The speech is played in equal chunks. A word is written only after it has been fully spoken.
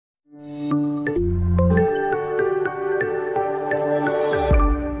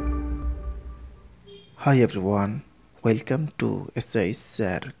Hi everyone, welcome to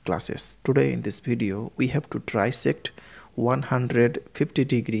shsir classes. Today in this video we have to trisect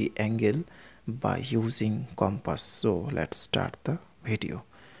 150-degree angle by using compass. So let's start the video.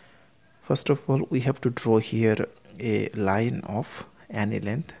 First of all, we have to draw here a line of any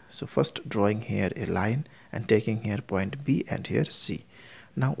length. So first drawing here a line and taking here point B and here C.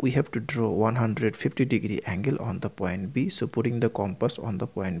 Now we have to draw 150-degree angle on the point B. So putting the compass on the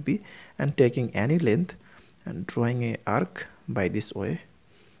point B and taking any length and drawing a arc by this way.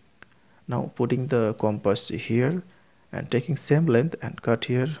 Now putting the compass here and taking same length and cut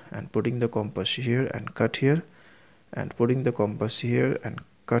here and putting the compass here and cut here and putting the compass here and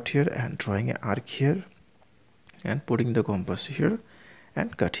cut here and drawing an arc here and putting the compass here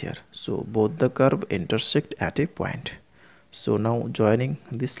and cut here. So both the curve intersect at a point. So now joining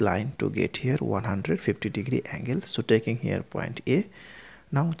this line to get here 150-degree angle. So taking here point A,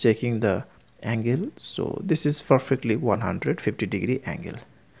 now checking the angle. So this is perfectly 150-degree angle.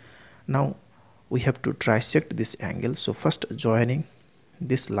 Now we have to trisect this angle. So first joining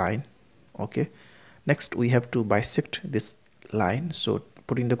this line, okay. Next we have to bisect this line. So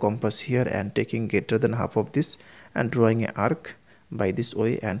putting the compass here and taking greater than half of this and drawing an arc by this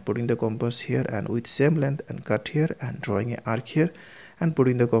way and putting the compass here and with same length and cut here and drawing an arc here and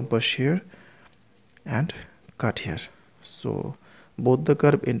putting the compass here and cut here. So both the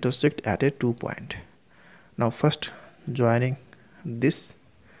curve intersect at a 2 point. Now first joining this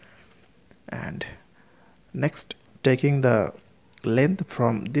and next taking the length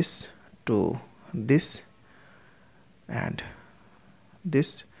from this to this and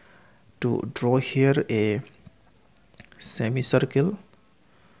this to draw here a semicircle.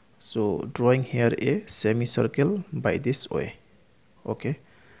 So drawing here a semicircle by this way, okay.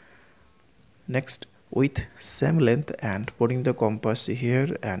 Next with same length and putting the compass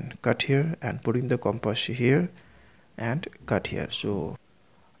here and cut here and putting the compass here and cut here. So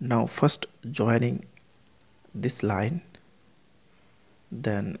now first joining this line,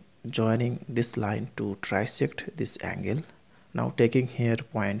 then joining this line to trisect this angle. Now taking here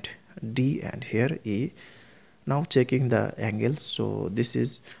point D and here E. Now checking the angle. So this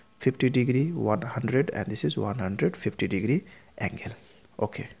is 50-degree, 100 and this is 150-degree angle,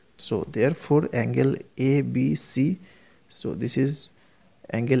 okay. So therefore angle ABC, so this is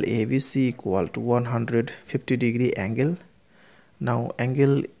angle ABC equal to 150-degree angle. Now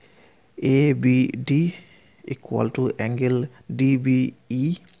angle ABD equal to angle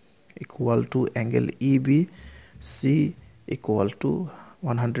DBE equal to angle EBC equal to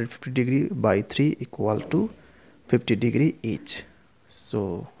 150-degree by 3 equal to 50-degree each.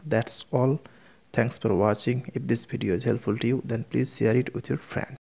 So that's all. Thanks for watching. If this video is helpful to you, then please share it with your friends.